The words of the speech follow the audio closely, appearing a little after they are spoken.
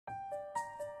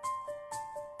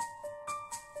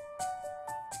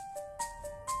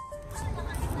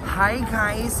Hi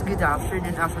guys, good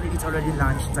afternoon. Actually, it's already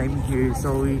lunchtime here.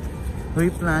 So we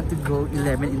plan to go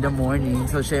 11 in the morning.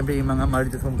 So syempre yung mga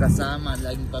marites kong kasama,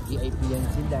 laging pa-VIP yan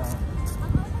sila.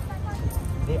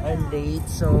 They are late.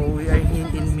 So we are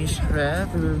here in Mishref.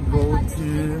 We will go to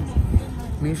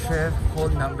Mishref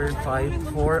Hall number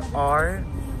 5 for our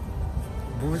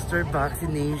booster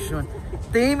vaccination.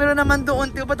 Te, meron naman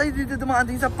doon. Te, ba't tayo dito dumaan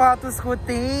yung sapatos ko,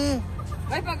 te?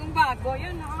 Ay, bagong bago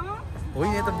yun, no? Uy,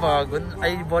 ito bago.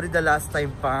 I bought it the last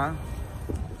time pa.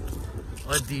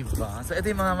 O, diba? So, ito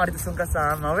yung mga marites kong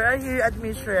kasama. We are here at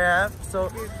Mishref. So,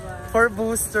 for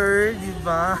booster,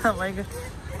 diba? Oh my God.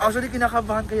 Actually,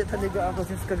 kinakabahan kaya talaga ako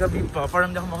since kagabi pa.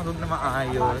 Parang hindi ako makatulog na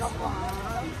maayos.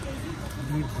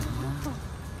 Diba?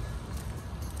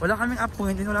 Wala kaming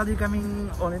appointment. Wala din kaming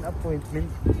online appointment.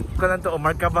 Kung lang to,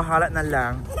 Omar, kabahala na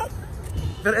lang.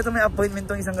 Pero ito may appointment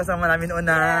tong isang kasama namin noon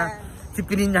na si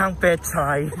Pininyahang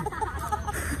Pechay.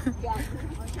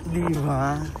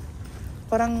 Diba?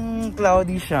 Parang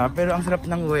cloudy siya, pero ang sarap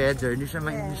ng weather. Hindi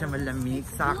siya malamig.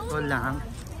 Sakto lang.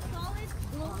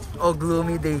 Oh,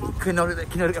 gloomy day.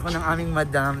 Kinurik ako ng aming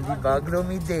madam, diba?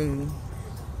 Gloomy day.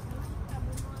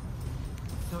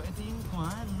 So, ito yung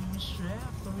Mishref.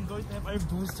 So, we're going to have our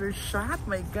booster shot.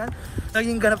 My God.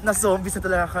 Naging ganap na zombies na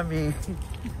talaga kami.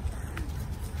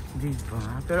 Diba?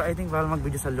 Pero I think bawal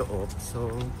mag-video sa loob.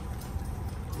 So,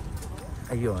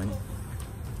 ayun.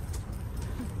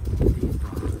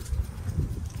 Diba?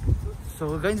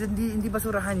 So guys, hindi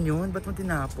basurahan yun. Ba't mo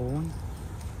tinapon?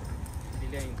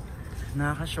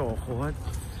 Nakakasyokot.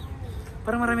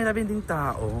 Parang marami-rami ding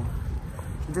tao.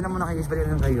 Diyan na muna kayo. Balik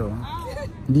lang kayo.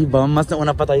 Diba? Mas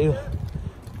nauna pa tayo.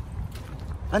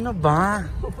 Ano ba?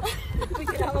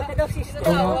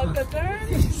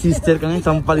 Sister ka ngayon,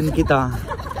 sampalin kita.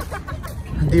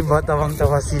 Diba?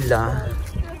 Tawang-tawa sila.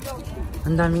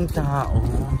 Ang daming tao.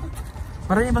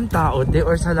 Marami bang tao, de?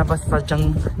 Or sa labas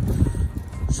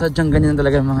sadyang ganyan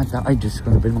talaga yung mga tao. Ay, Diyos ko,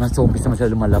 mga zombies naman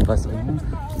sila lumalabas. Oh.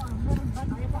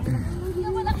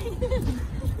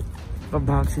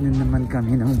 Pabaksin na naman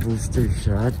kami ng booster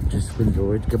shot. Diyos ko,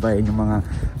 Lord. Kabayan yung mga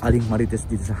aling marites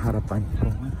dito sa harapan ko.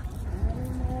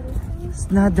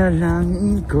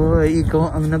 Nadalangin ko,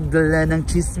 ikaw ang nagdala ng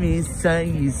chismis sa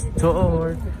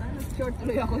store. Short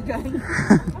tuloy ako dyan.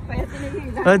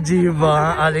 O,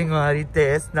 diba? Aling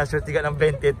marites, na-short ka ng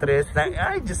 23.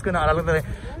 Ay, Diyos ko, naalala ko na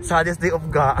saddest day of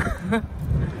ga.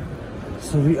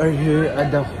 So, we are here at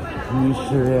the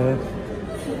Mishref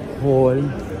Hall.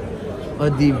 O,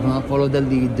 diba? Follow the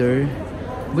leader.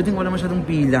 Buting wala masyadong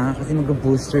pila kasi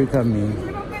mag-booster kami.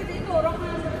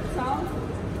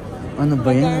 Ano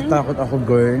ba yan? Natakot ako,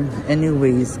 girl.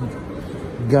 Anyways,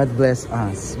 God bless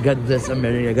us. God bless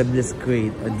America. God bless Kuwait.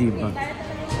 O, diba?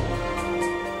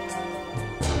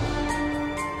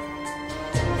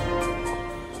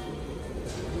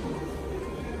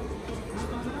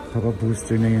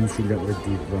 Papa-booster na yan sila, o,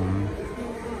 diba?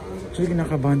 Actually,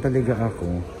 kinakabahan talaga ako.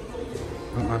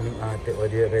 Ang aming ate, o,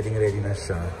 ready na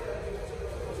siya.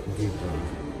 Diba?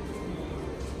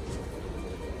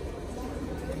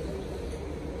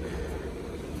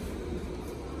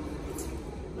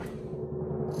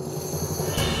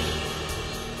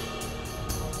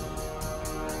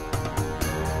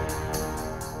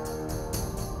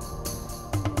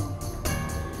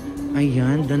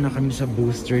 Ayan, done na kami sa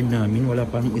booster namin. Wala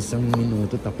pang isang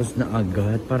minuto tapos na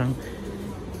agad. Parang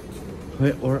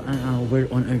we're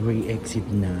on our way exit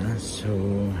na. So,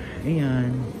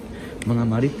 ayan. Mga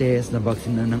marites,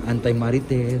 na-vaccine na ng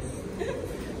anti-marites.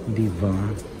 Diba?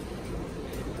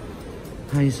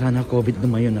 Ay, sana COVID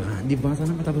lumayo na. Diba?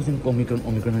 Sana matapos yung Omicron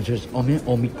na church.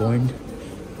 Omicron.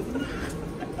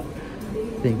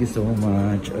 Thank you so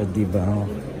much. O, diba?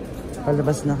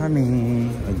 Palabas na kami.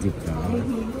 O, diba?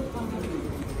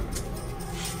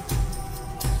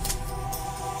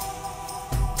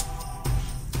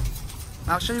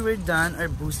 Actually, we're done our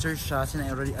booster shots and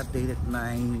I already updated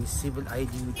my civil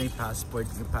ID with my passport.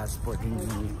 Yung passport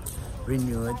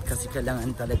renewed kasi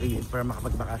kailangan talaga yun para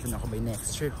makapag-vacation ako by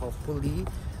next year, hopefully.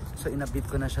 So,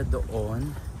 in-update ko na siya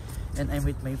doon. And I'm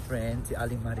with my friend, si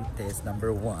Aling Marites,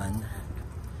 number 1.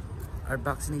 Our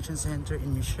vaccination center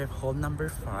in Mishref Hall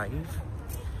number 5.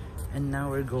 And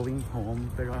now we're going home.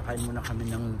 Pero kakain muna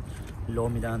kami ng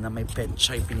lomi na may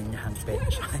Pechay, Pininyahang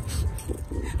Pechay.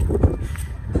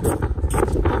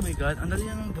 Oh my God, ang dali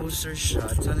ng booster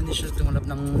shot. Sana hindi siya tumulap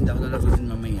ng dakalalago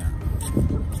din mamaya.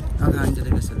 Ang hangin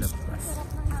talaga sa labas.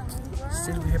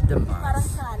 Still we have the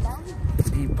mask.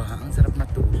 Diba? Ang sarap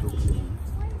matulog.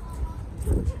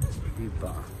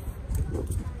 Diba?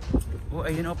 Oh,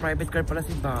 ayun, oh, private car pala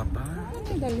si Baba.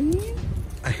 Ay, dali.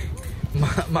 Ay,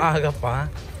 maaga pa.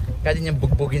 Kaya din niyang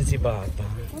bugbugin si Baba.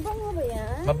 Mabango ba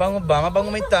yan? Mabango ba? Mabango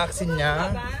may taxi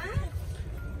niya.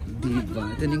 Diba?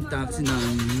 Ito na yung taxi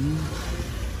namin.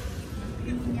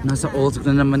 Nasa Old Souk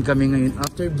na naman kami ngayon.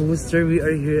 After Booster, we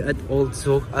are here at Old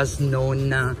Souk as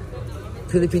known na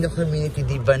Filipino community,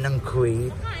 diba, ng Kuwait.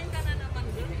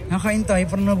 Nakain tayo,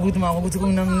 parang nagutom ako. Gusto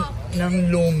kong ng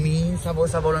lomi.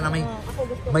 Sabaw-sabaw lang na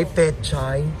may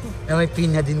pechay. Na may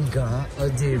pinya din ga. O,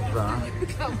 diba?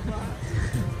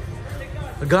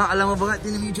 Ga, alam mo ba nga,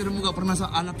 tinamitsura mo ga, parang nasa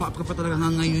alapap ka pa talaga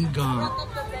ngayon ga.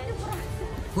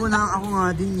 Wala ako nga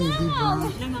din eh, diba?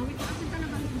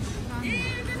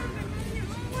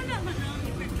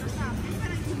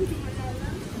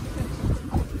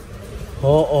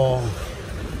 Oo.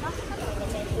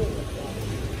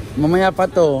 Mamaya pa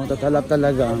to, tatalap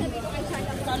talaga.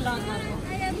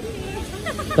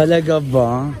 Talaga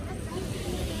ba?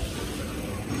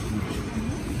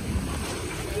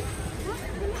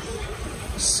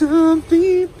 Some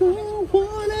people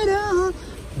want it all.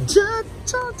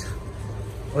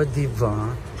 O diba?